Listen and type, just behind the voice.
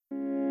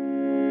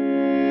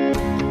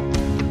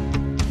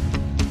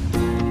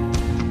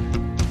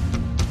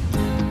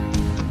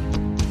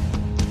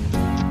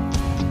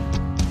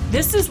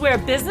is where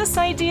business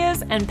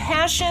ideas and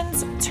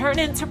passions turn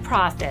into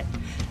profit.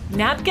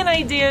 Napkin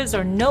ideas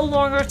are no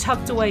longer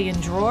tucked away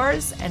in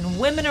drawers, and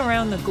women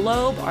around the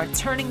globe are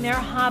turning their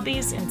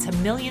hobbies into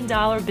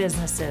million-dollar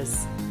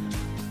businesses.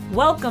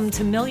 Welcome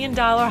to Million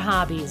Dollar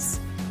Hobbies.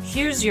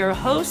 Here's your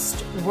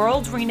host,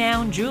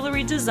 world-renowned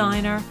jewelry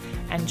designer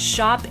and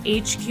Shop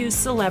HQ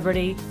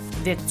celebrity,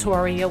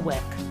 Victoria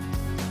Wick.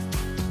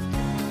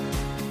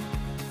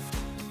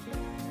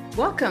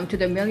 Welcome to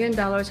the Million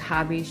Dollar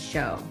Hobbies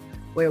show,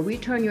 where we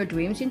turn your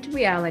dreams into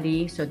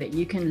reality so that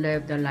you can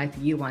live the life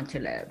you want to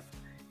live.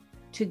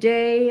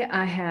 Today,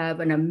 I have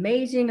an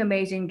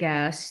amazing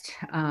guest,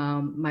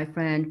 my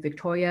friend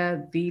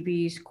Victoria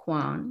Vives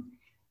Khuong.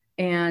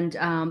 And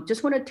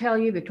just want to tell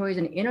you, Victoria is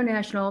an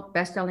international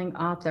best-selling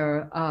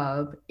author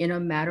of In a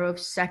Matter of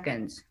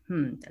Seconds.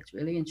 That's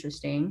really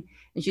interesting.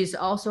 And she's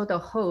also the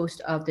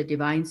host of the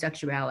Divine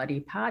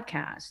Sexuality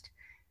podcast.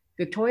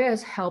 Victoria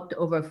has helped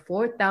over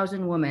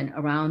 4,000 women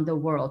around the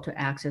world to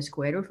access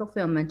greater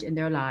fulfillment in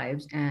their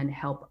lives and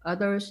help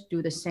others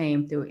do the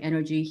same through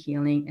energy,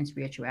 healing, and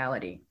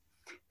spirituality.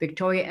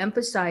 Victoria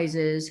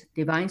emphasizes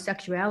divine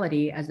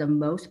sexuality as the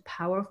most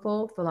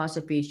powerful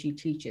philosophy she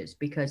teaches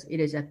because it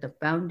is at the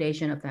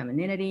foundation of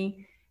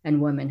femininity and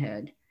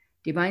womanhood.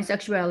 Divine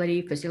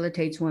sexuality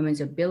facilitates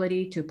women's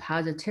ability to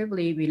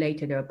positively relate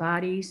to their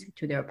bodies,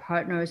 to their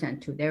partners,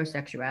 and to their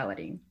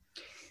sexuality.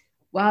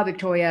 Wow,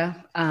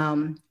 Victoria,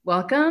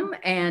 welcome.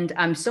 And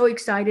I'm so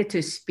excited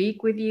to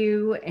speak with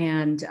you.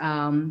 And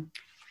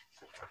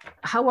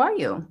how are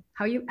you?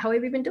 How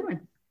have you been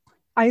doing?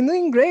 I'm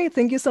doing great.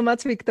 Thank you so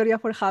much, Victoria,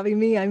 for having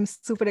me. I'm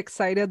super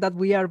excited that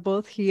we are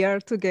both here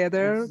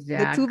together.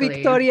 Exactly. The two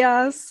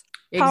Victorias.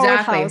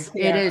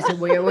 Exactly. It is.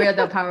 We're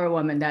the power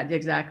woman. That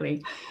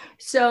exactly.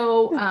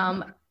 So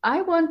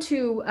I want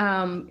to,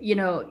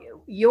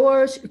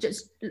 yours,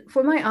 just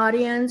for my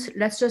audience,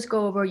 let's just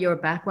go over your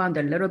background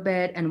a little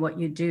bit and what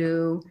you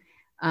do.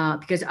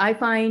 Because I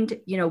find,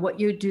 what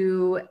you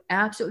do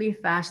absolutely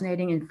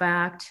fascinating. In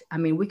fact, I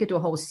mean, we could do a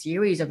whole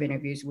series of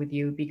interviews with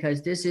you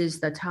because this is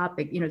the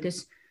topic,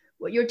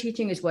 what you're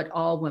teaching is what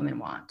all women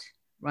want,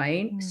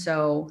 right?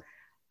 So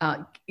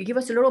you give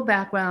us a little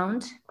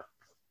background.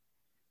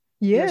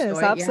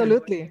 Yes,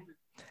 absolutely.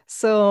 Yeah.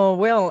 So,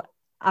 well,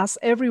 as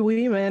every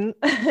woman,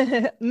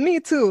 me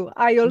too,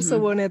 I also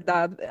wanted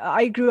that.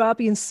 I grew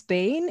up in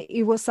Spain.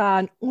 It was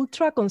an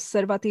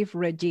ultra-conservative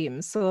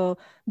regime. So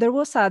there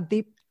was a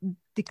deep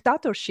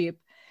dictatorship.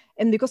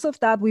 And because of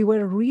that, we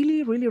were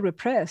really, really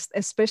repressed,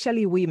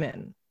 especially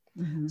women.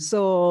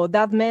 So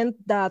that meant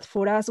that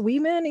for us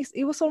women,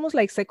 it was almost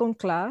like second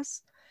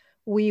class.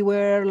 We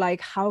were like,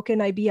 how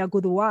can I be a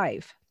good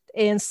wife?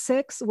 And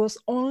sex was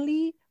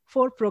only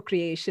for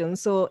procreation.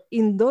 So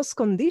in those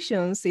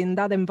conditions, in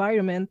that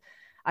environment,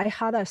 I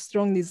had a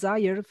strong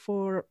desire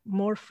for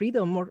more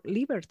freedom, more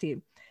liberty.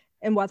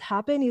 And what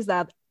happened is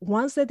that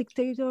once the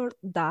dictator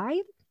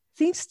died,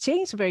 things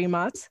changed very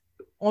much.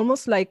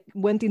 Almost like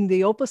went in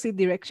the opposite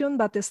direction,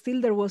 but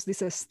still there was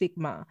this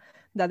stigma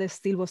that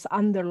still was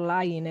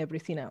underlying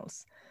everything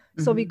else.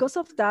 So because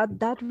of that,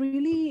 that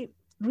really,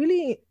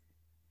 really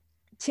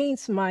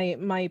changed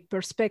my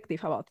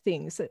perspective about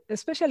things,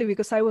 especially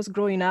because I was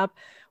growing up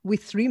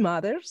with three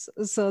mothers.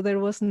 So there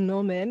was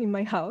no man in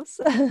my house.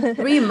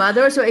 Three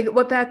mothers? So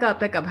what, back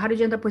up. How did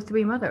you end up with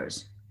three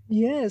mothers?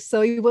 Yes,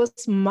 so it was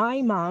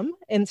my mom,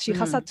 and she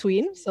has a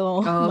twin.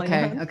 So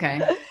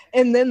okay.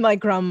 And then my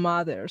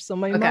grandmother. So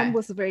my mom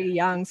was very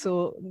young.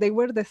 So they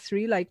were the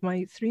three, like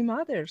my three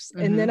mothers.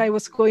 And then I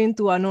was going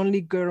to an only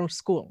girl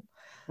school.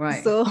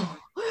 Right. So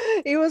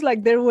it was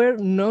like there were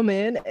no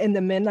men, and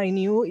the men I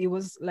knew, it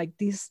was like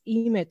this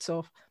image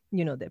of,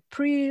 the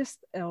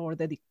priest or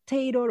the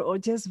dictator or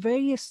just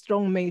very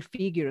strong male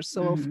figures.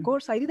 So of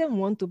course I didn't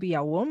want to be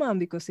a woman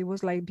because it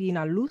was like being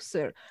a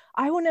loser.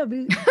 I want to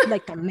be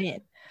like a man.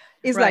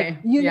 It's right.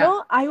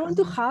 Like, I want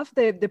to have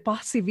the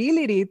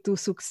possibility to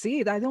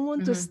succeed. I don't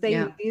want to stay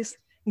in this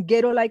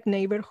ghetto-like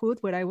neighborhood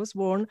where I was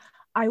born.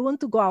 I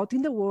want to go out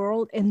in the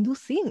world and do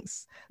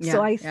things.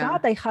 So I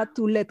thought I had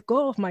to let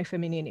go of my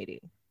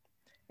femininity.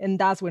 And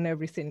that's when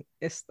everything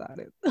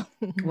started.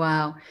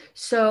 Wow.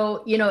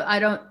 So,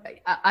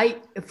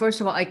 first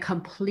of all, I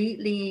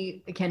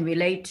completely can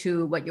relate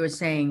to what you're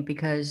saying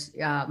because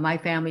my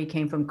family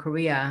came from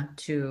Korea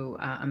to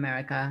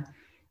America.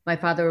 My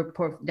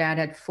dad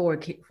had four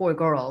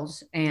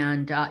girls,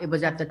 and it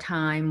was at the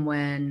time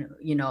when,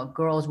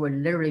 girls were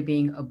literally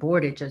being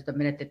aborted just the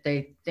minute that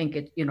they think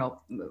it,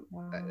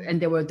 and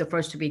they were the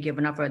first to be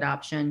given up for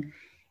adoption.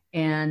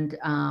 And,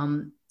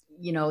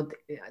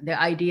 the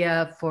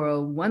idea for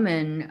a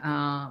woman,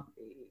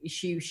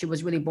 she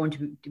was really born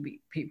to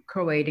be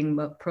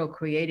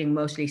procreating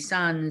mostly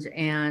sons,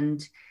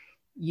 and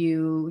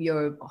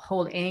your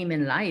whole aim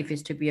in life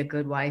is to be a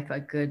good wife, a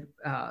good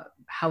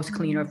house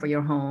cleaner for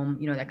your home,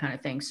 that kind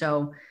of thing.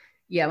 So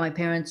yeah, my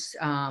parents,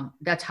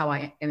 that's how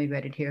I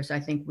immigrated here. So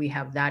I think we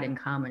have that in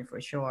common for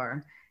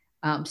sure.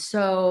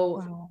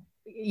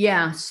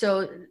 Yeah.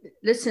 So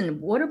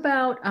listen, what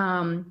about,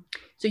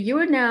 so you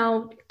are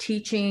now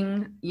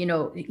teaching,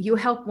 you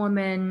help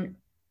women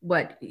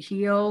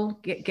heal,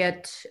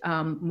 get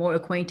more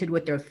acquainted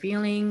with their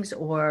feelings,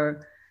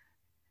 or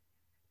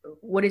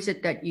what is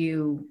it that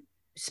you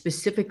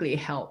specifically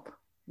help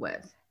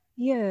with?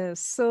 Yes.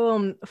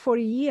 So for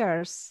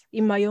years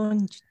in my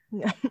own,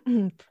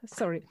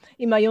 sorry,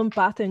 in my own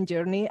path and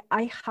journey,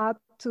 I had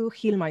to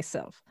heal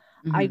myself.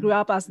 I grew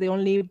up as the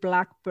only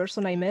Black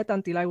person I met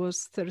until I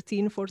was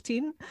 13,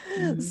 14.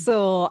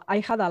 So I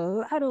had a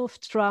lot of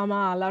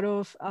trauma, a lot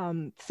of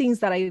things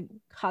that I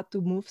had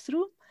to move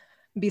through,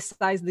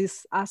 besides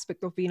this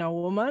aspect of being a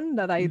woman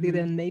that I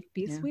didn't make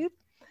peace with.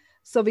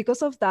 So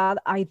because of that,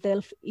 I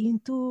delved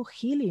into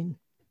healing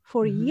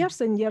for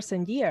years and years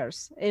and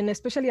years. And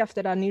especially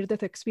after a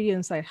near-death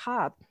experience I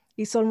had,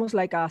 it's almost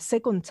like a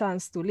second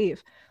chance to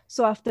live.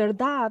 So after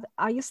that,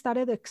 I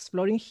started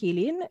exploring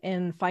healing,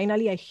 and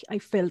finally I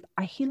felt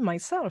I healed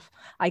myself.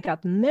 I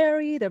got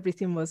married,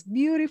 everything was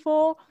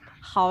beautiful.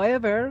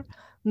 However,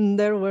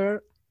 there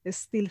were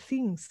still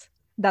things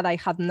that I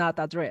had not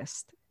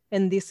addressed.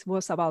 And this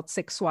was about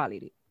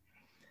sexuality.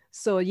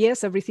 So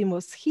yes, everything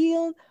was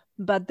healed,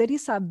 but there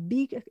is a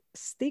big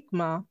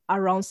stigma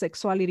around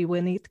sexuality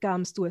when it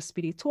comes to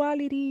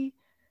spirituality.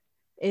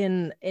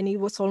 And it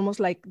was almost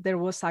like there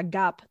was a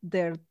gap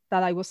there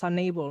that I was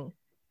unable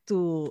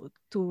to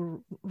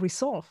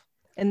resolve.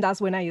 And that's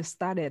when I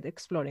started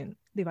exploring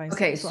divine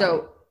Okay,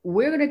 sexuality. so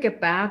we're going to get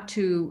back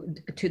to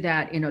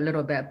that in a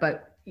little bit,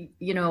 but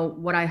you know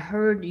what I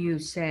heard you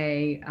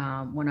say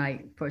when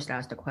I first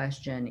asked the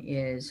question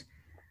is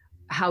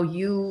how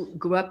you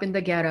grew up in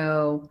the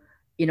ghetto,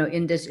 you know,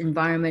 in this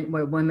environment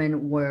where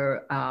women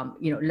were,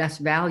 you know, less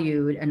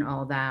valued and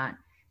all that,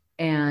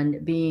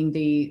 and being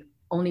the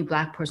only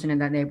Black person in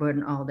that neighborhood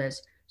and all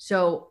this.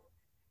 So,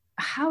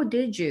 how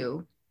did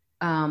you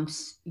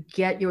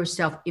get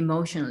yourself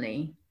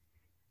emotionally?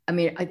 I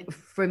mean,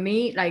 for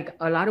me, like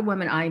a lot of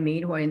women I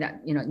meet who are in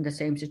that, you know, in the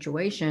same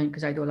situation,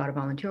 because I do a lot of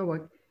volunteer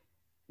work,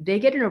 they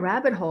get in a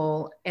rabbit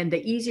hole, and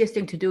the easiest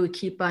thing to do is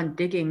keep on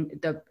digging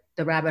the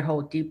rabbit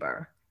hole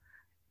deeper.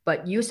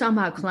 But you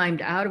somehow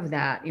climbed out of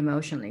that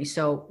emotionally.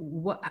 So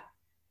what,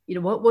 you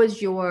know, what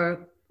was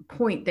your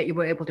point that you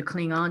were able to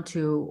cling on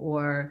to,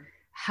 or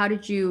how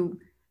did you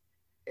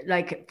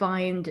like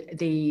find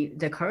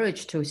the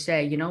courage to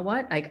say, you know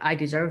what, like I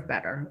deserve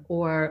better,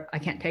 or I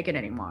can't take it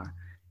anymore?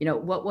 You know,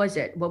 what was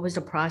it? What was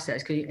the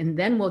process? And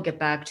then we'll get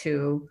back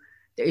to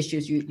the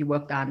issues you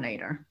worked on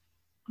later.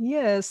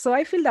 Yes, so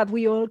I feel that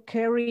we all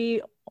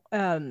carry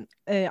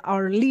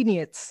our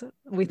lineage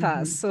with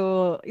us.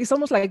 So it's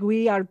almost like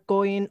we are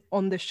going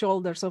on the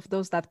shoulders of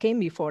those that came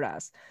before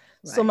us.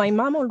 So Right. my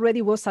mom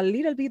already was a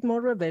little bit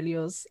more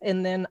rebellious.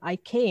 And then I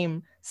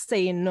came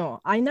saying, no,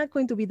 I'm not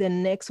going to be the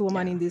next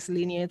woman in this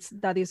lineage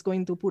that is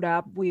going to put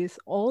up with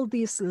all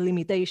these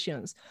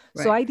limitations.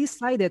 So Right. I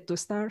decided to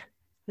start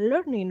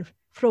learning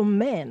from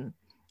men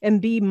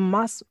and be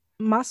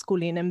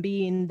masculine and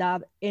be in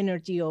that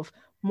energy of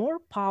more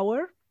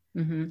power.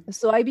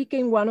 So I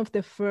became one of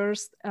the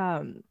first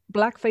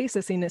Black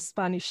faces in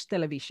Spanish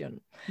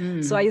television.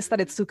 So I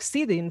started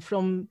succeeding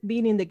from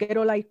being in the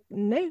ghetto-like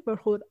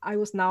neighborhood. I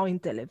was now in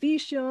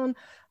television,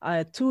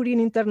 touring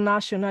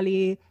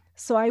internationally.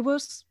 So I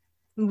was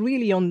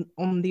really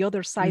on the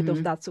other side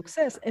of that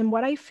success. And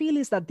what I feel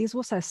is that this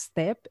was a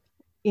step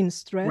in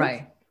strength,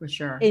 Right. For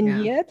sure. and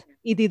Yeah. yet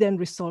it didn't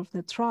resolve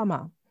the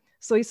trauma.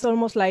 So it's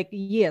almost like,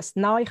 yes,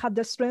 now I had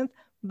the strength,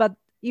 but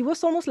it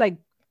was almost like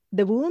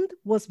the wound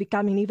was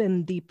becoming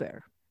even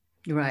deeper.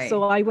 So Right.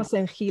 I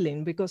wasn't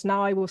healing because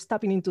now I was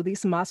tapping into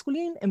this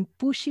masculine and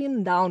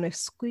pushing down and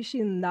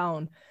squishing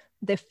down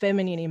the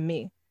feminine in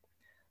me.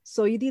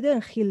 So it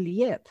didn't heal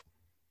yet.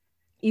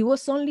 It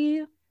was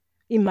only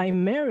in my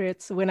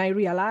marriage when I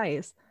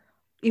realized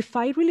if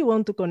I really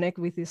want to connect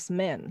with this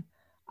man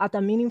at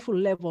a meaningful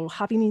level,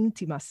 having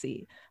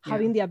intimacy, Yeah.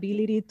 having the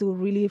ability to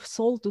really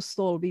soul to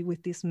soul be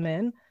with this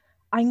man,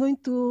 I'm going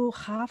to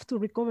have to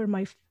recover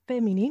my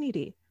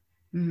femininity.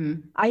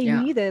 I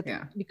Yeah. need it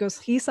Yeah.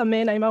 because he's a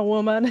man, I'm a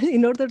woman,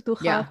 in order to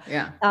Yeah. have,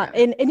 Yeah. Yeah.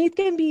 and it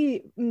can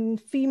be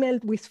female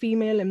with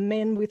female and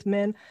men with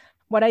men.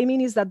 What I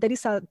mean is that there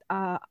is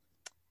a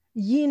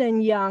yin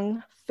and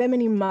yang,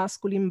 feminine,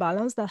 masculine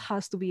balance that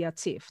has to be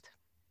achieved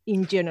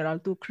in general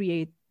to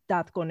create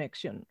that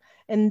connection.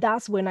 And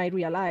that's when I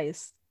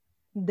realized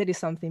there is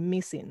something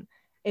missing.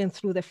 And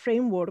through the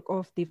framework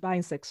of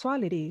divine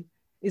sexuality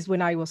is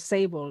when I was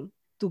able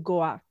to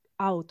go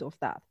out of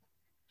that.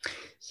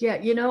 Yeah,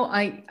 you know,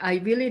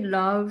 I really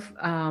love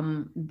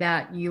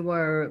that you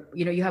were,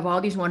 you know, you have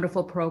all these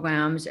wonderful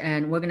programs,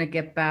 and we're gonna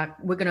get back.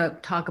 We're gonna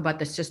talk about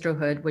the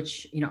sisterhood,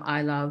 which you know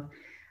I love.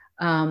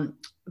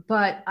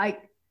 But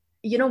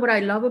you know, what I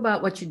love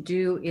about what you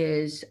do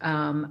is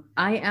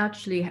I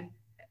actually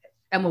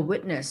am a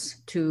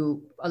witness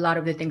to a lot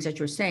of the things that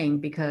you're saying,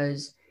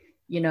 because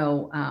you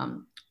know,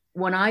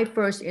 when I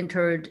first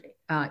entered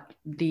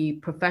the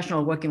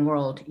professional working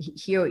world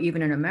here,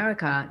 even in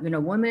America, you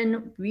know,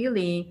 women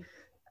really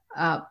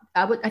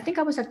I think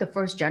I was like the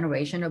first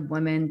generation of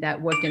women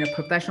that worked in a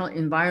professional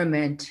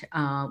environment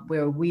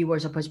where we were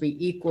supposed to be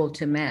equal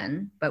to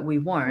men, but we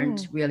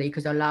weren't really,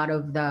 because a lot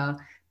of the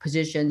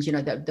positions,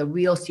 the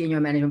real senior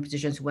management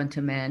positions went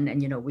to men,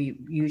 and, we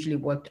usually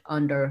worked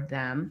under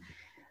them.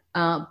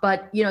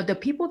 But, the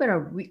people that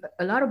are,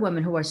 a lot of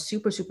women who are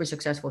super, super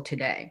successful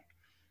today,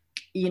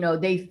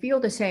 they feel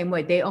the same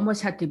way. They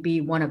almost had to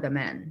be one of the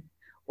men,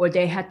 or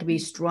they had to be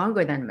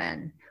stronger than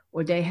men,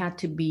 or they had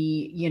to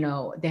be,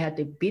 they had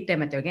to beat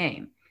them at their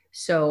game.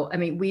 So, I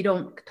mean, we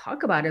don't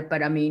talk about it,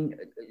 but I mean,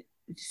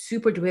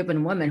 super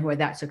driven women who are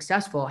that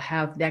successful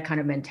have that kind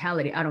of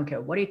mentality. I don't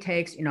care what it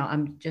takes.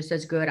 I'm just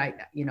as good.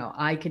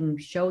 I can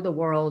show the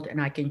world,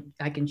 and I can,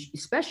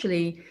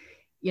 especially,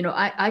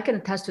 I can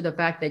attest to the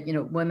fact that,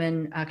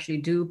 women actually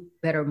do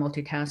better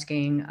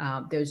multitasking.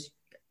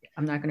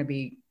 I'm not going to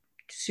be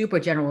super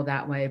general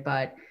that way,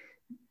 but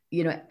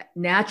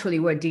naturally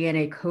we're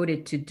DNA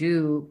coded to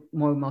do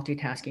more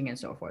multitasking and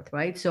so forth,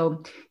 right?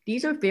 So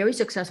these are very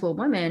successful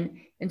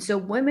women. And so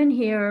women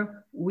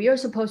here, we are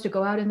supposed to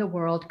go out in the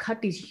world, cut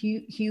these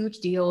huge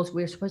deals.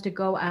 We're supposed to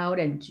go out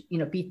and,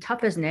 be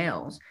tough as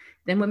nails.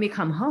 Then when we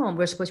come home,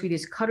 we're supposed to be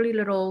this cuddly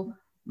little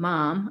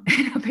mom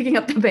picking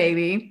up the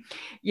baby,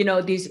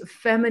 these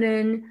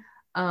feminine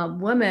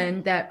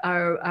women that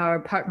our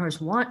partners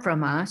want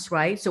from us,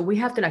 right? So we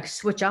have to like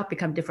switch up,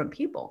 become different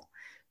people.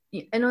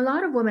 And a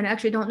lot of women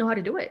actually don't know how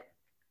to do it,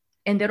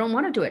 and they don't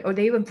want to do it, or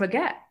they even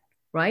forget,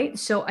 right?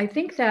 So I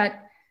think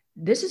that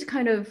this is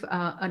kind of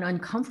an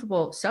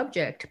uncomfortable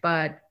subject,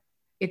 but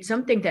it's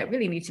something that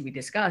really needs to be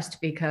discussed,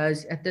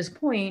 because at this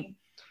point,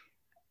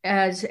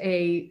 as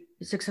a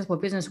successful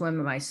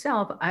businesswoman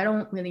myself, I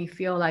don't really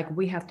feel like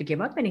we have to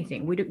give up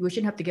anything. We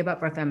shouldn't have to give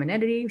up our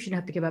femininity. We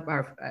shouldn't have to give up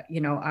our,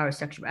 our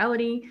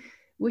sexuality.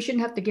 We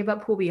shouldn't have to give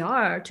up who we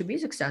are to be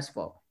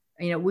successful.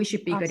 We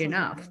should be good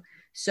enough.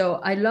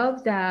 So I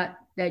love that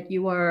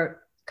you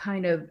are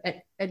kind of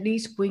at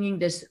least bringing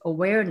this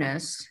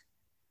awareness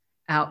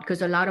out,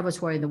 because a lot of us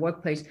were in the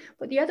workplace.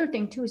 But the other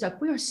thing too is like,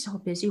 we are so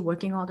busy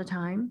working all the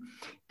time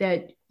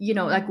that,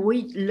 like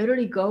we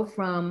literally go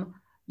from,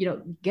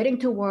 getting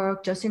to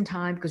work just in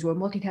time because we're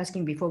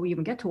multitasking before we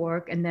even get to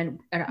work. And then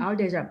our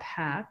days are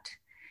packed.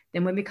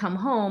 Then when we come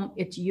home,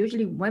 it's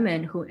usually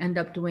women who end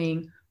up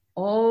doing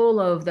all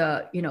of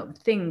the,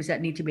 things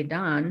that need to be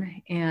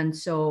done. And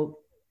so,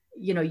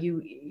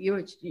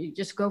 you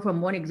just go from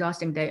one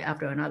exhausting day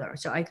after another.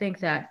 So I think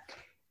that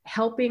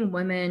helping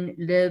women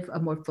live a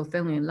more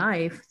fulfilling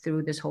life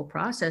through this whole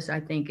process, I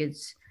think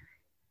it's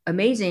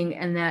amazing.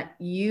 And that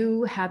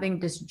you having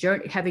this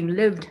journey, having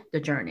lived the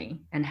journey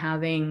and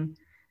having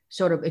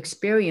sort of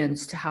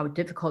experienced how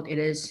difficult it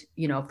is,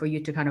 for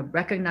you to kind of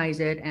recognize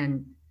it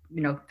and,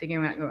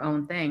 figuring out your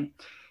own thing.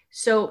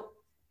 So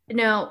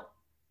now,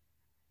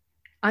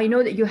 I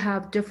know that you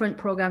have different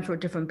programs for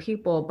different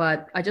people,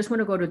 but I just want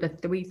to go to the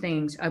three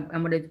things. I'm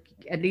going to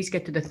at least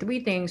get to the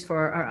three things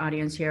for our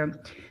audience here.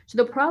 So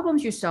the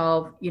problems you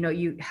solve,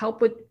 you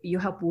help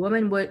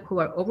women who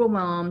are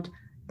overwhelmed,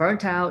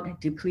 burnt out,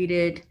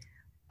 depleted,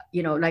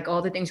 like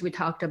all the things we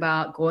talked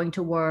about, going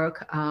to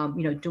work,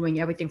 doing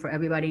everything for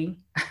everybody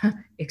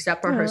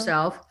except for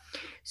herself.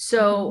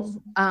 So,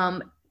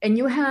 and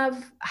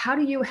how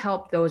do you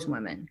help those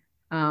women?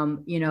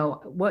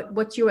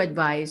 What's your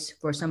advice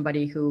for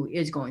somebody who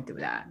is going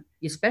through that,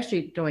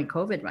 especially during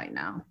COVID right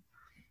now?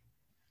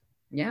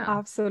 Yeah,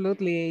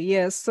 absolutely.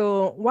 Yes.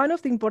 So one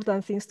of the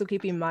important things to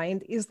keep in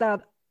mind is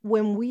that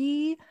when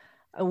we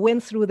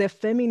went through the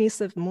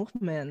feminism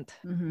movement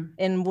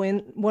and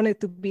wanted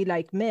to be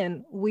like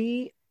men,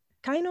 we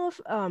kind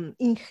of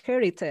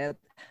inherited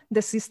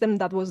the system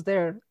that was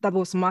there, that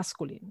was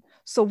masculine.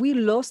 So we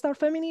lost our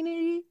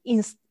femininity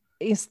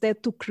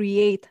instead to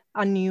create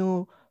a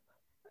new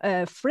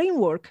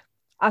framework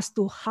as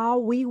to how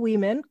we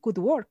women could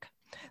work.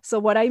 So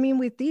what I mean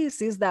with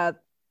this is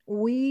that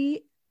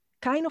we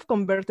kind of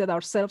converted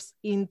ourselves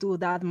into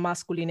that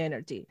masculine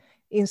energy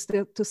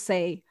instead to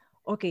say,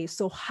 okay,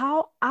 so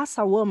how as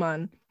a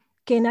woman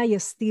can I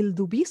still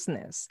do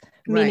business?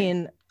 Right.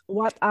 Meaning,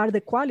 what are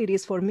the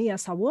qualities for me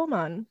as a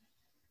woman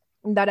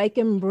that I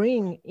can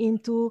bring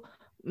into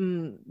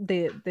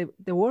the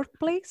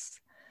workplace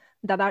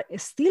that are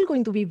still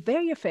going to be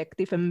very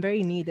effective and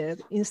very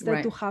needed,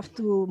 instead to have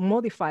to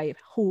modify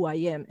who I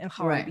am and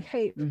how I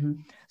behave.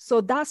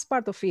 So that's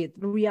part of it,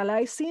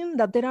 realizing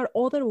that there are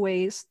other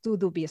ways to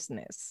do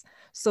business.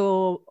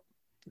 So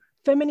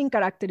feminine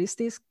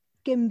characteristics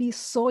can be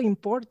so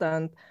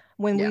important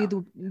when we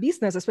do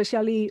business,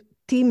 especially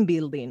team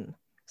building.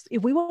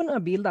 If we want to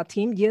build a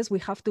team, yes, we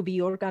have to be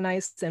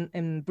organized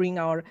and bring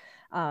our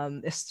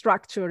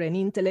structure and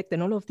intellect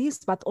and all of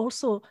this, but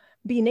also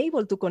being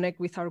able to connect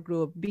with our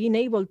group, being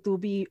able to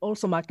be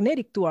also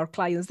magnetic to our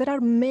clients. There are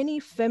many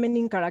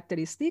feminine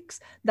characteristics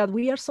that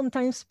we are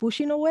sometimes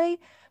pushing away,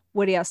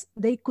 whereas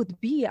they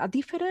could be a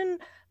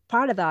different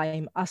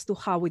paradigm as to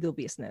how we do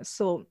business.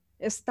 So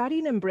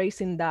starting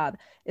embracing that,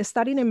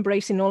 starting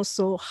embracing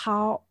also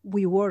how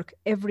we work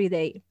every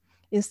day,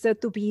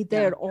 instead to be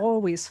there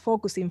always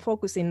focusing,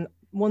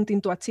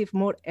 wanting to achieve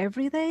more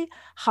every day,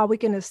 how we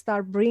can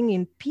start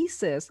bringing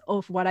pieces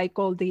of what I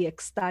call the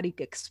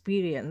ecstatic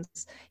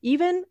experience,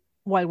 even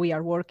while we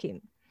are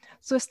working.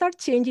 So start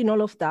changing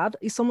all of that.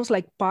 It's almost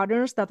like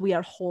patterns that we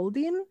are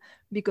holding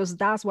because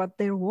that's what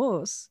there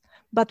was.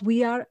 But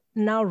we are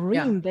now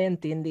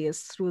reinventing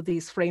this through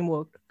this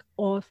framework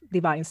of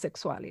divine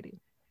sexuality.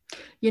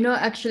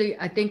 Actually,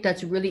 I think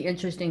that's really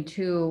interesting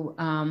too.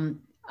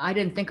 I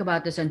didn't think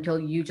about this until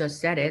you just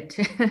said it,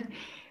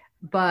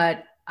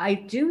 but I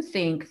do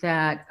think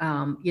that,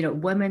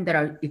 women that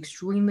are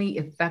extremely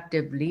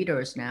effective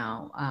leaders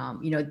now,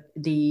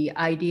 the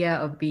idea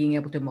of being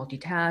able to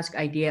multitask,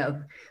 idea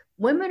of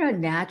women are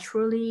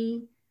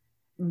naturally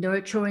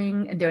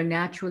nurturing and they're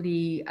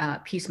naturally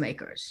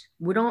peacemakers.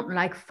 We don't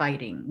like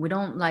fighting. We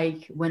don't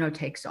like winner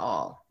takes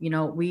all.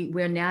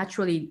 We're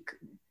naturally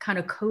kind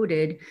of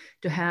coded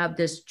to have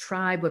this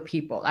tribe of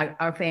people,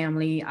 our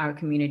family, our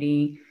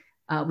community.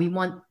 We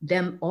want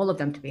all of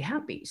them to be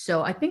happy.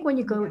 So I think when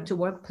you go to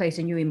workplace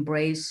and you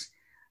embrace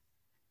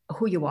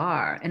who you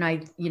are, and I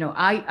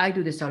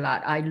do this a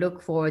lot. I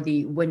look for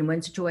the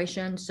win-win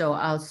situation. So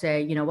I'll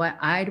say, you know what,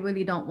 I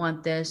really don't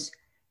want this,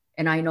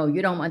 and I know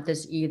you don't want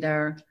this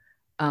either.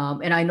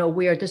 And I know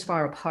we are this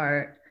far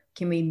apart.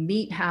 Can we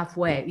meet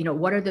halfway?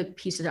 What are the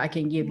pieces I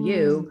can give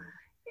you?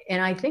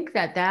 And I think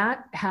that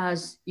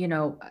has,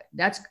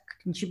 that's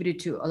contributed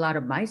to a lot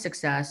of my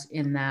success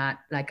in that,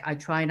 like, I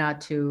try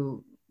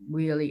to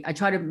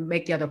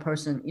make the other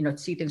person,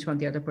 see things from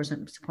the other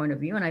person's point of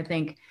view. And I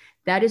think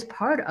that is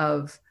part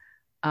of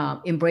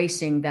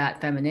embracing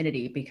that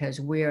femininity, because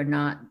we're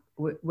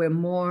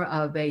more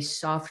of a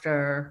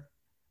softer,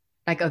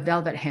 like a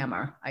velvet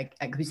hammer.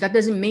 Because that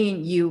doesn't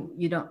mean you're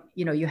a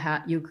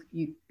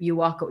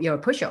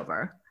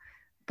pushover,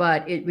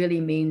 but it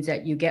really means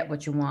that you get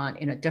what you want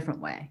in a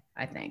different way,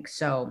 I think.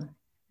 So,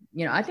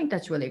 I think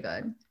that's really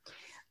good.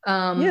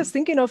 Yes,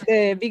 thinking of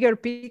the bigger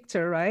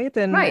picture, right?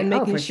 And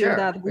making sure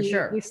that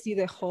we see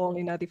the whole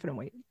in a different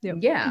way. Yep.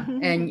 Yeah.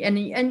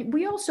 And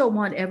we also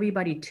want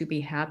everybody to be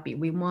happy.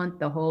 We want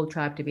the whole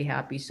tribe to be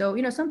happy. So,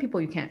 some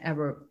people you can't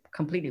ever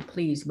completely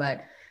please,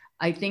 but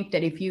I think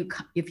that if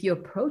you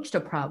approach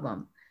the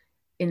problem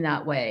in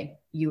that way,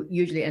 you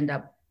usually end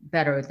up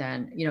better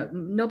than,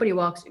 nobody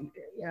walks.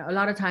 A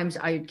lot of times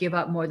I give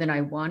up more than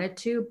I wanted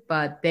to,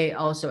 but they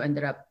also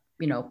ended up,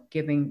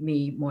 giving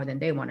me more than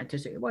they wanted to.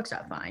 So it works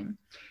out fine.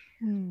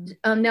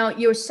 Now,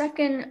 your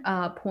second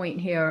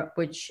point here,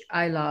 which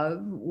I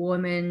love,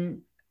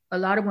 a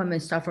lot of women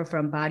suffer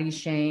from body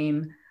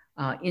shame,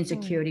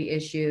 insecurity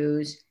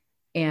issues.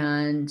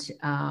 And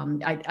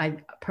I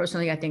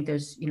personally, I think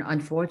there's,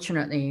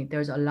 unfortunately,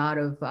 there's a lot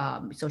of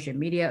social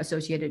media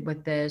associated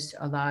with this.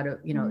 A lot of,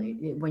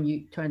 when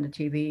you turn the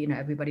TV,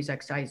 everybody's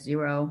like size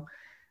 0.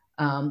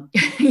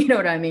 You know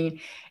what I mean?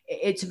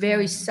 It's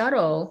very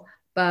subtle,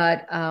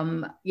 but,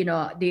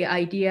 the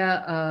idea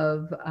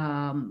of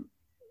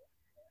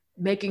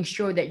making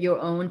sure that your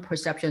own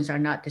perceptions are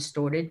not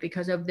distorted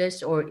because of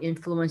this or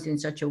influenced in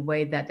such a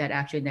way that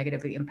actually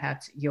negatively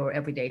impacts your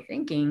everyday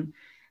thinking.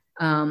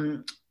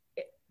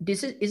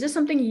 Is this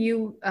something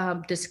you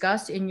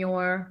discuss in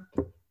your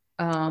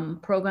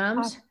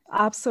programs?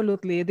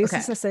 Absolutely. This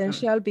is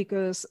essential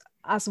because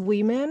as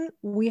women,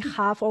 we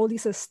have all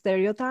these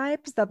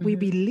stereotypes that we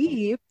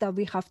believe that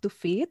we have to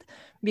fit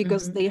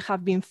because they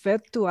have been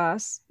fed to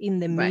us in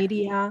the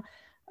media,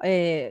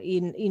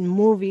 in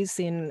movies,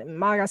 in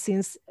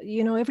magazines.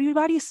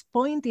 Everybody's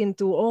pointing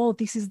to, oh,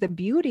 this is the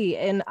beauty.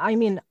 And I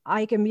mean,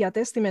 I can be a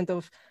testament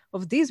of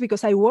this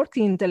because I worked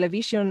in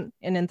television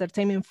and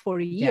entertainment for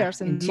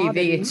years. And in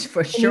TV, it's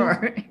for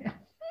sure.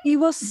 It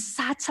was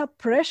such a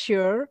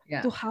pressure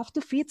to have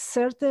to fit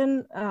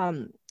certain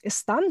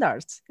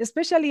standards,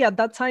 especially at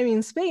that time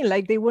in Spain.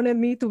 Like, they wanted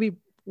me to be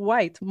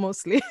white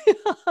mostly.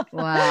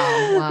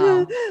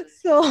 Wow.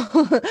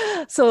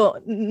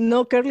 So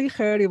no curly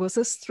hair, it was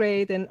a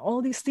straight, and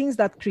all these things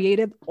that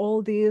created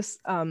all these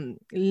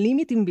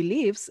limiting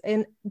beliefs.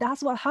 And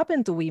that's what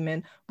happened to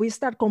women. We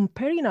start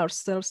comparing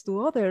ourselves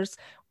to others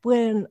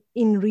when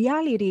in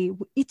reality,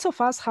 each of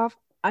us have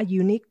a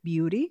unique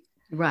beauty.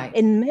 Right.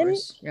 And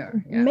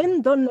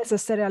men don't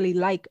necessarily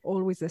like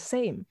always the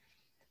same.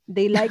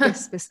 They like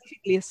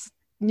specifically,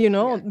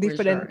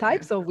 different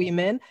types of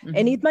women.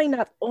 And it might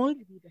not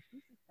only be the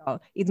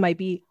physical. It might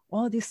be,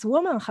 oh, this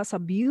woman has a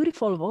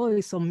beautiful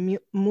voice or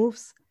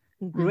moves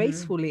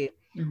gracefully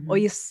or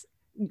is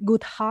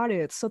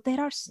good-hearted. So there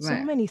are so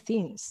many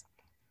things.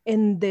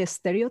 And the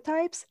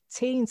stereotypes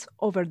change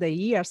over the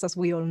years, as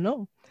we all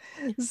know.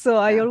 So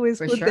I always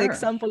put the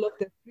example of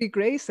the 3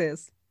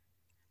 graces.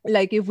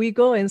 Like, if we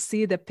go and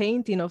see the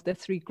painting of the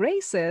 3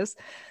 graces,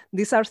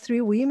 these are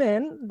 3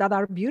 women that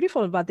are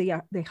beautiful, but they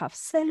have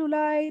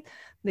cellulite,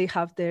 they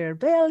have their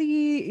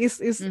belly, is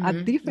a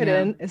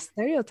different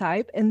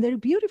stereotype, and they're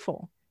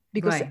beautiful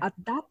because at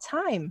that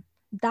time,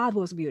 that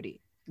was beauty.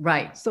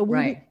 Right. So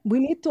we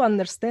need to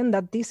understand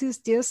that this is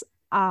just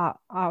a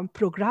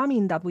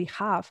programming that we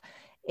have.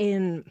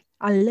 And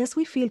unless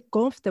we feel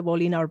comfortable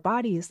in our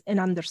bodies and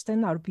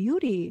understand our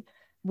beauty,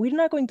 we're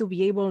not going to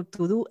be able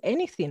to do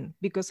anything.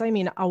 Because, I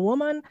mean, a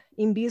woman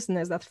in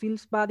business that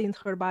feels bad in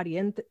her body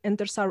and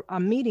enters a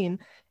meeting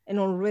and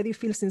already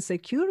feels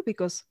insecure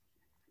because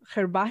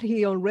her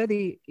body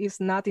already is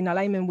not in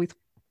alignment with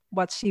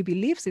what she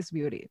believes is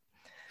beauty.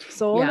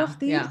 So all of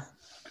these. Yeah.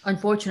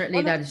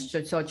 Unfortunately, that is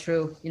so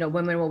true. You know,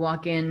 women will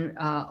walk in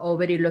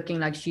already looking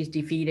like she's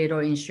defeated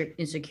or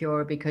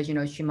insecure because, you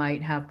know, she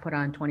might have put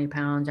on 20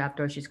 pounds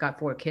after she's got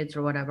 4 kids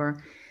or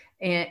whatever.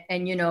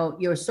 And you know,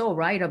 you're so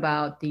right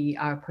about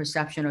our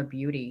perception of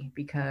beauty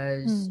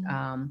because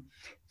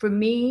for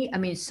me, I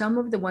mean, some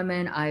of the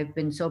women I've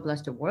been so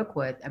blessed to work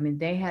with, I mean,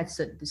 they had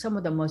some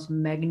of the most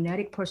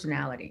magnetic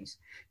personalities.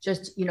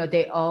 Just, you know,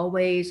 they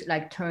always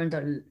like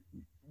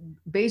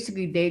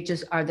basically they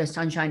just are the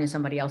sunshine in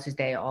somebody else's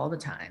day all the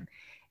time.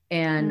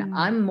 And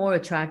I'm more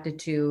attracted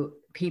to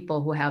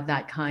people who have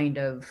that kind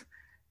of,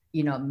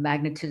 you know,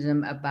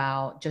 magnetism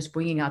about just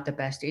bringing out the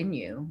best in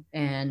you.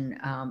 And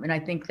I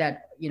think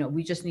that, you know,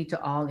 we just need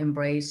to all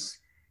embrace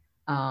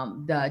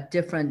the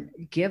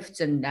different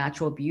gifts and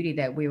natural beauty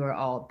that we were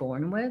all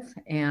born with.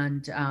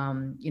 And,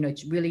 you know,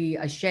 it's really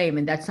a shame.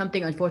 And that's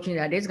something, unfortunately,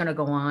 that is going to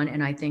go on.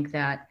 And I think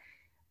that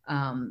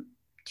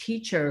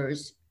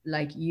teachers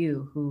like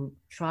you who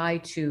try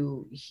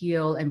to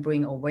heal and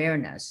bring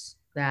awareness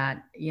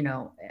that, you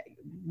know,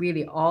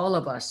 really all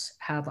of us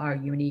have our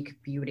unique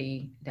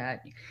beauty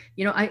that,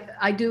 you know,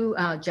 I do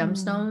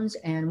gemstones,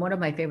 and one of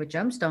my favorite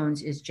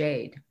gemstones is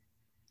jade.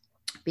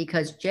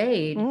 Because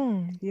jade,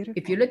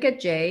 if you look at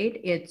jade,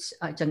 it's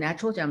a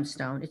natural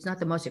gemstone. It's not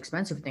the most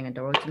expensive thing in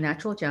the world. It's a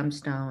natural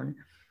gemstone,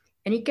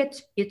 and it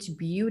gets its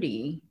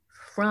beauty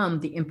from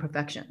the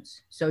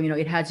imperfections. So, you know,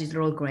 it has these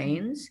little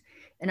grains,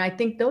 and I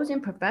think those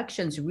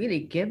imperfections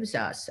really gives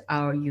us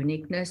our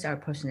uniqueness, our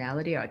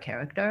personality, our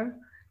character.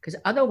 Because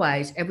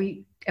otherwise,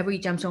 every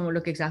gemstone will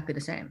look exactly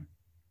the same,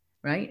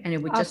 right? And it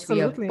would just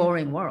be a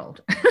boring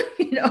world.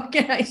 You know, what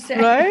can I say?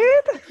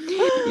 Right?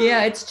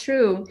 Yeah, it's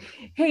true.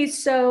 Hey,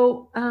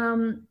 so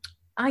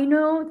I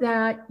know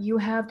that you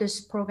have this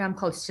program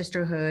called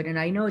Sisterhood, and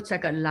I know it's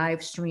like a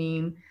live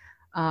stream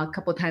a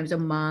couple times a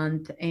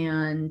month,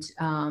 and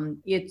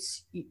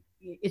it's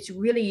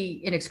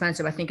really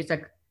inexpensive. I think it's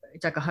like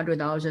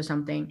 $100 or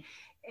something.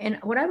 And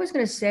what I was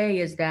going to say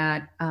is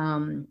that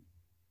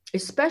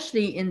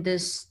especially in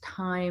this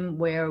time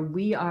where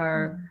we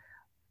are,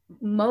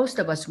 most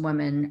of us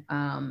women,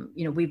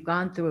 you know, we've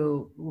gone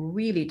through a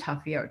really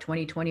tough year.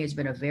 2020 has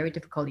been a very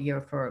difficult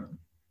year for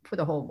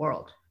the whole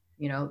world.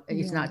 You know,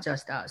 it's not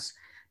just us,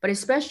 but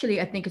especially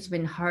I think it's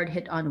been hard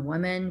hit on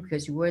women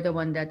because we're the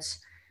one that's,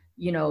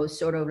 you know,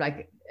 sort of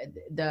like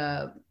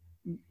the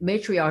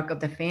matriarch of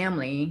the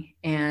family.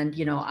 And,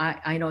 you know,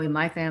 I know in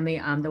my family,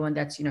 I'm the one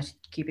that's, you know,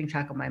 keeping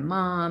track of my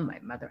mom, my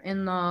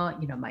mother-in-law,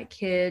 you know, my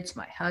kids,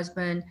 my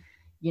husband,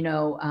 you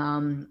know,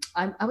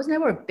 I was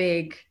never a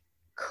big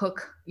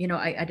cook. You know,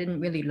 I didn't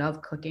really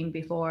love cooking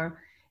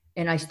before,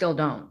 and I still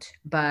don't,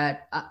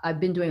 but I've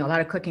been doing a lot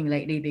of cooking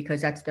lately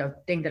because that's the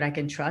thing that I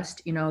can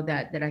trust, you know,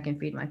 that I can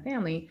feed my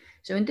family.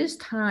 So in this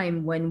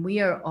time when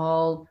we are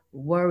all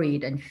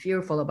worried and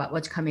fearful about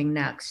what's coming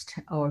next,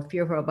 or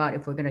fearful about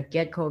if we're going to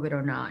get COVID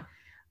or not,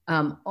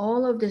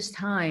 all of this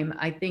time,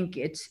 I think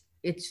it's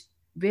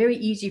very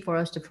easy for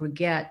us to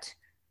forget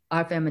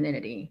our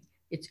femininity.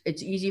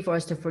 It's easy for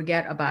us to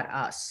forget about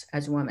us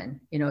as women.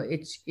 You know,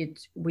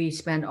 we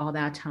spend all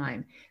that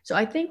time. So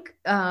I think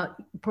a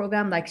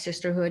program like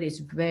Sisterhood is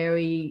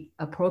very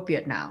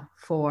appropriate now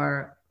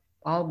for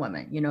all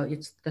women. You know,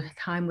 it's the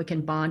time we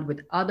can bond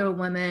with other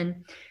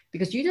women,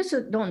 because you just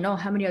don't know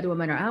how many other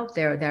women are out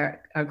there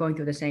that are going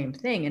through the same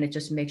thing, and it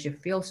just makes you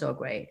feel so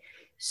great.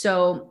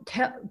 So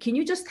can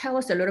you just tell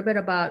us a little bit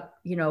about,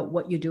 you know,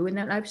 what you do in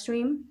that live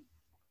stream?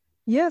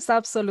 Yes,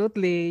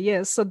 absolutely.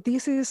 Yes. So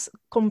this is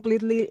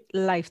completely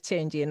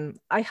life-changing.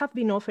 I have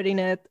been offering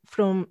it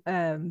from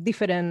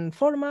different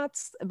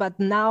formats, but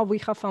now we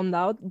have found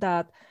out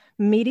that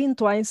meeting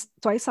twice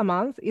a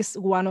month is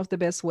one of the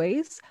best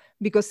ways,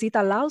 because it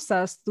allows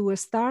us to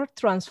start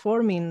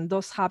transforming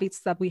those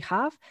habits that we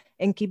have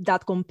and keep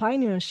that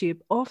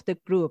companionship of the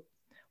group,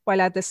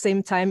 while at the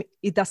same time,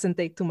 it doesn't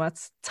take too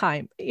much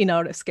time in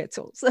our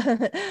schedules.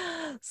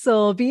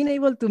 So being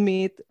able to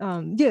meet,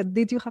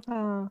 did you have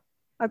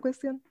a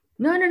question?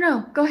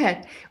 No. Go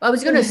ahead. I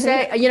was going to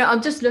say, you know,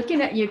 I'm just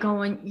looking at you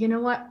going, you know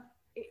what?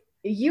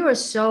 You are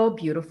so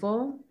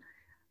beautiful.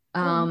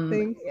 I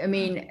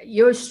mean,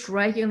 you're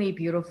strikingly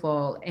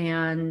beautiful.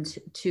 And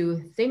to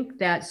think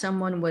that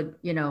someone would,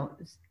 you know,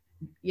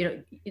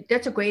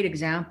 that's a great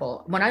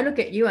example. When I look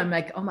at you, I'm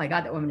like, oh my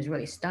God, that woman is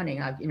really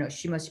stunning. You know,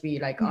 she must be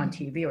like on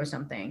TV or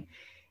something.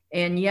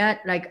 And yet,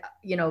 like,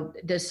 you know,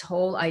 this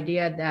whole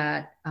idea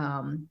that,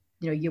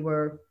 you know, you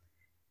were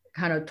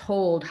kind of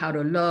told how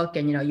to look,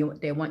 and, you know,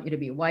 they want you to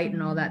be white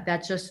and all that.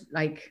 That's just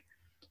like,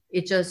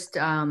 it just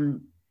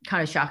kind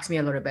of shocks me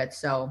a little bit.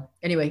 So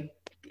anyway,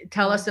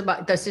 tell us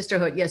about the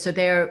Sisterhood. Yeah. So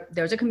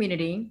there's a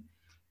community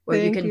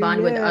where you can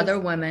bond with other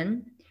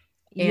women.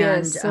 And,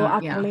 yes. So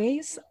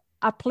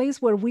a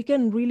place where we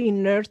can really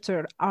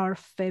nurture our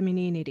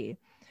femininity.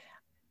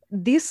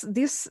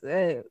 These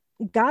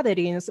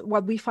gatherings,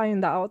 what we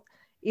find out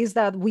is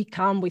that we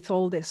come with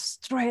all the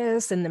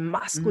stress and the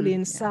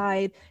masculine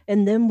side,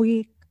 and then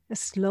we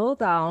slow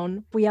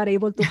down. We are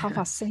able to have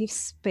a safe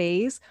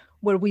space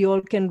where we all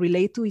can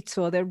relate to each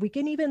other. We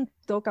can even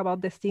talk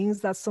about the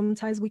things that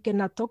sometimes we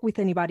cannot talk with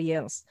anybody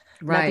else,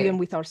 not even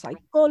with our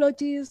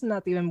psychologists,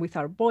 not even with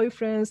our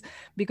boyfriends,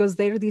 because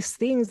there are these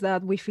things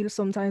that we feel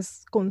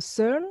sometimes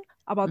concerned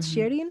about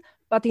sharing.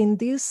 But in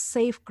this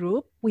safe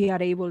group, we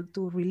are able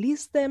to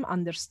release them,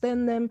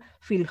 understand them,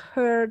 feel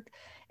heard.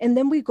 And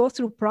then we go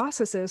through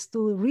processes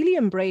to really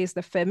embrace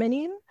the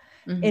feminine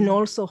and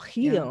also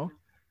heal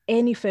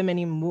any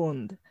feminine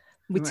wound,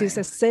 which is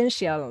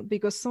essential,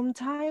 because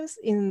sometimes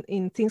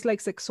in things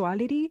like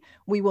sexuality,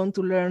 we want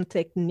to learn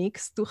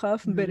techniques to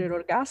have better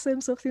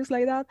orgasms or things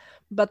like that.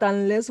 But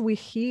unless we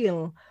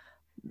heal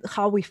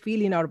how we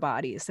feel in our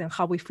bodies and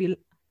how we feel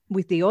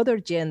with the other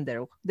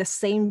gender, the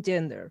same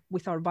gender,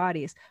 with our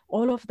bodies,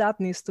 all of that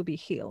needs to be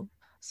healed.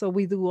 So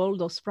we do all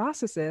those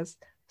processes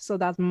so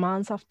that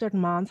month after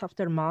month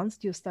after month,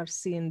 you start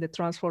seeing the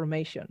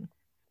transformation.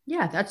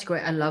 Yeah, that's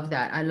great. I love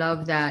that. I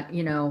love that,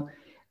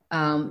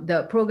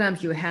 the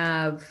programs you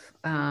have,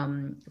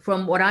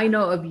 from what I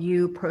know of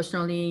you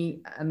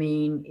personally, I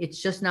mean,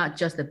 it's just not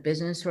just a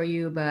business for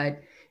you,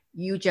 but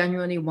you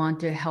genuinely want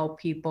to help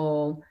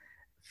people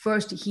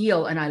first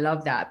heal. And I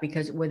love that,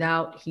 because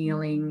without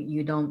healing,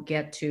 you don't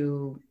get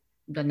to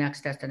the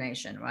next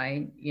destination,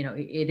 right?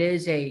 It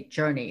is a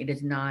journey. It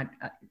is not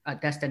a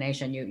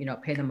destination. You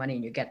pay the money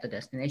and you get the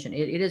destination.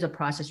 It is a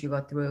process you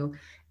go through.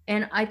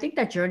 And I think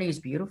that journey is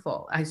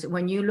beautiful.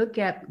 When you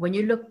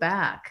look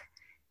back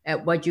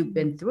at what you've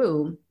been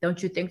through,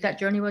 don't you think that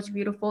journey was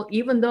beautiful,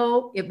 even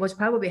though it was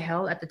probably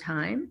hell at the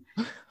time?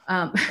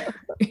 Um,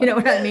 you know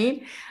what I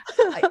mean?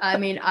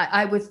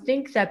 I would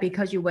think that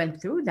because you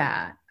went through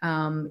that,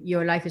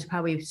 your life is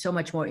probably so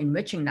much more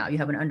enriching now. You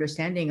have an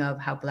understanding of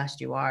how blessed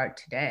you are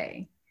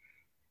today.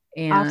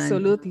 And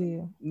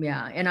absolutely.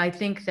 Yeah. And I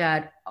think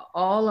that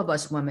all of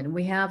us women,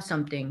 we have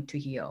something to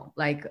heal.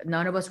 Like,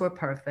 none of us were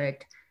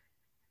perfect.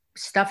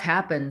 Stuff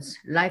happens,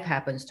 life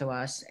happens to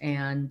us.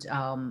 And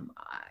I'm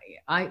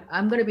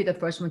going to be the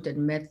first one to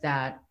admit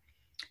that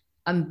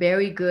I'm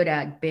very good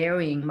at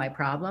burying my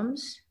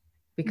problems,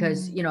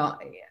 because,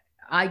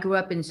 I grew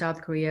up in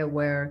South Korea,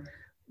 where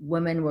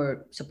women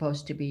were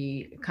supposed to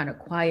be kind of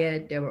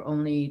quiet. They were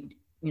only,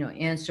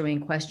 answering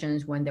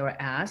questions when they were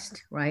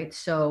asked, right?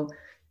 So,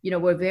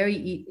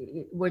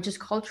 we're just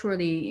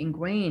culturally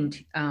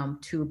ingrained,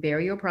 to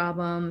bury your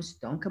problems,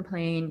 don't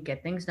complain,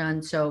 get things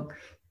done.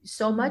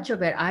 So much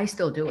of it, I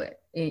still do it,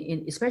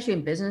 especially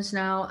in business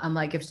now. I'm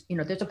like, if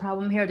there's a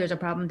problem here, there's a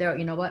problem there,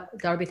 you know what,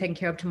 that'll be taken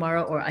care of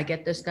tomorrow, or I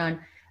get this done.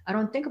 I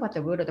don't think about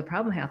the root of the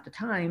problem half the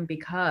time,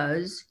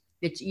 because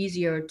it's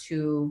easier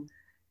to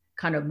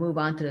kind of move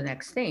on to the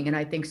next thing. And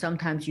I think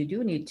sometimes you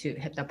do need to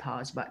hit the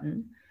pause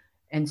button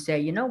and say,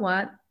 you know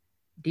what,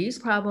 these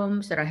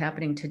problems that are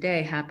happening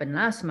today happened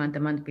last month,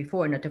 the month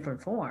before, in a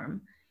different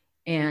form.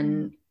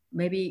 And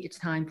maybe it's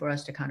time for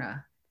us to kind of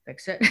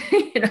fix it,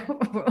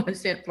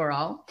 once and for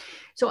all.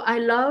 So I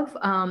love,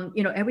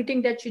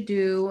 everything that you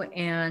do.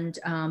 And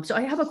so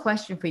I have a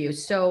question for you.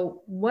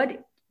 So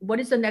what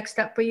is the next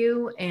step for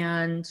you?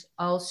 And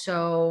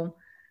also,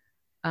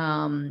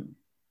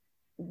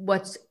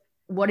 what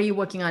are you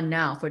working on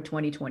now for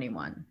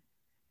 2021?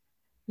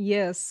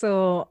 Yes,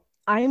 so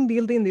I'm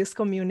building this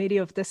community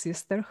of the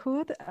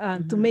sisterhood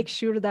to make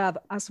sure that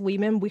as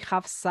women, we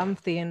have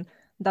something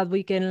that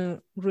we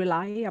can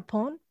rely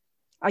upon.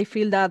 I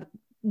feel that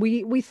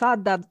we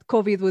thought that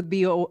COVID would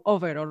be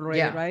over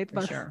already, right?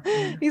 But sure.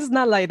 It's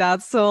not like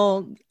that.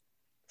 So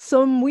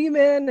some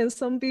women and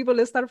some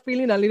people start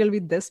feeling a little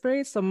bit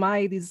desperate. So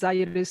my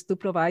desire is to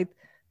provide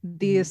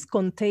this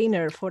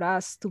container for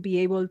us to be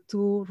able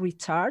to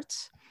recharge.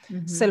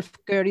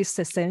 Self-care is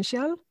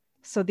essential.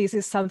 So this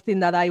is something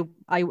that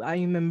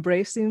I'm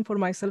embracing for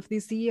myself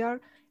this year,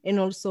 and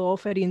also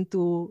offering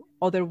to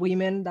other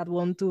women that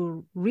want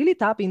to really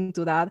tap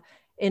into that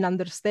and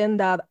understand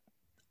that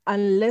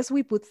unless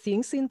we put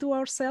things into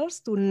ourselves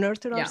to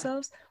nurture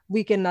ourselves,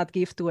 we cannot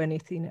give to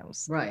anything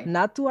else. Right.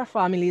 Not to our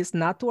families,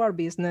 not to our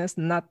business,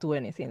 not to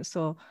anything.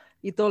 So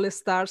it all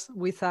starts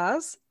with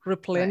us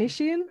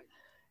replenishing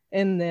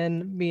and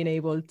then being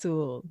able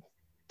to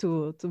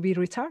be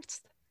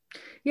recharged.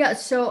 Yeah.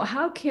 So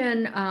how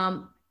can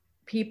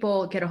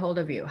people get a hold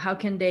of you? How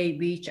can they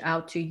reach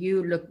out to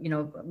you? Look,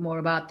 more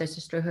about the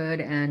sisterhood,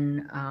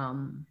 and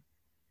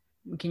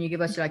can you give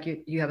us, like,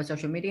 you have a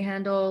social media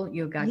handle,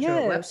 you've got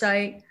your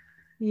website?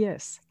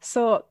 Yes.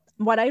 So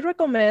what I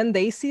recommend, the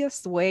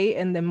easiest way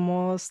and the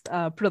most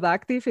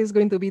productive, is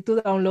going to be to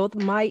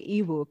download my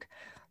ebook.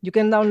 You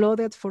can download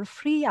it for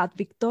free at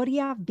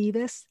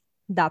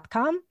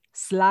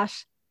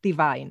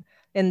victoriavives.com/divine.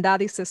 And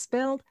that is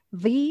spelled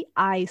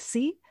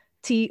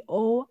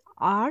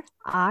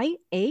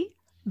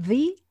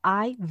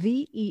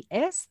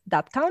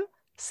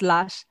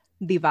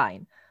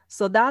VICTORIAVIVES.com/divine.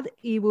 So that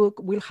ebook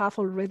will have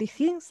already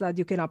things that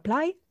you can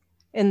apply.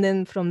 And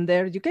then from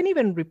there, you can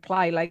even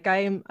reply. Like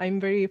I'm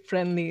very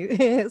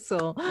friendly.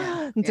 So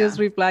just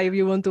reply if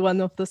you want to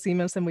one of those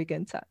emails and we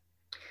can chat.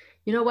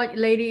 You know what,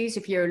 ladies,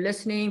 if you're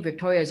listening,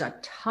 Victoria is a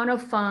ton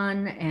of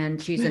fun,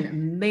 and she's an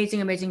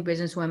amazing, amazing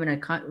businesswoman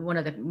and one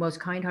of the most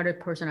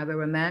kind-hearted person I've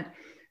ever met.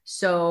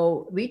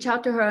 So reach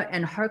out to her,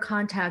 and her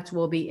contacts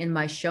will be in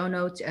my show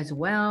notes as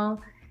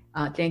well.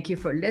 Thank you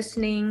for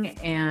listening.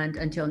 And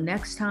until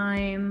next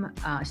time,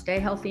 stay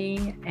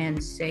healthy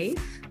and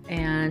safe.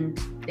 And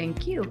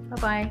thank you.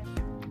 Bye-bye.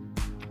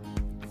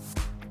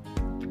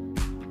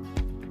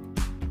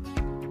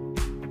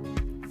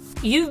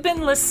 You've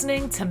been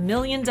listening to $1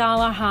 Million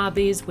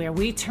Hobbies, where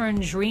we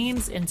turn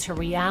dreams into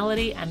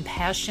reality and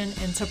passion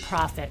into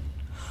profit.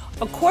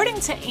 According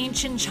to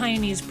ancient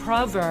Chinese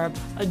proverb,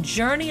 a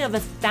journey of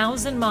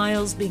 1,000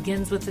 miles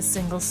begins with a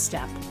single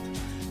step.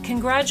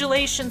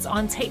 Congratulations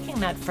on taking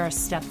that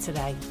first step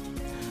today.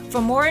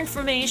 For more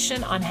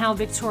information on how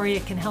Victoria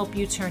can help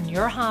you turn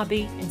your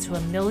hobby into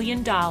 $1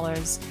 million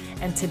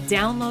and to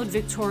download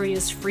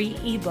Victoria's free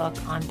ebook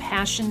on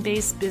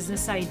passion-based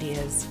business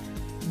ideas,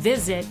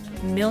 visit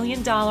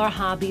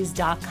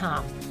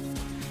 $1milliondollarhobbies.com.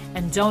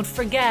 And don't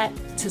forget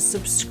to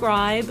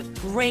subscribe,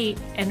 rate,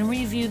 and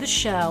review the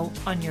show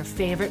on your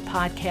favorite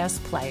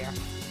podcast player.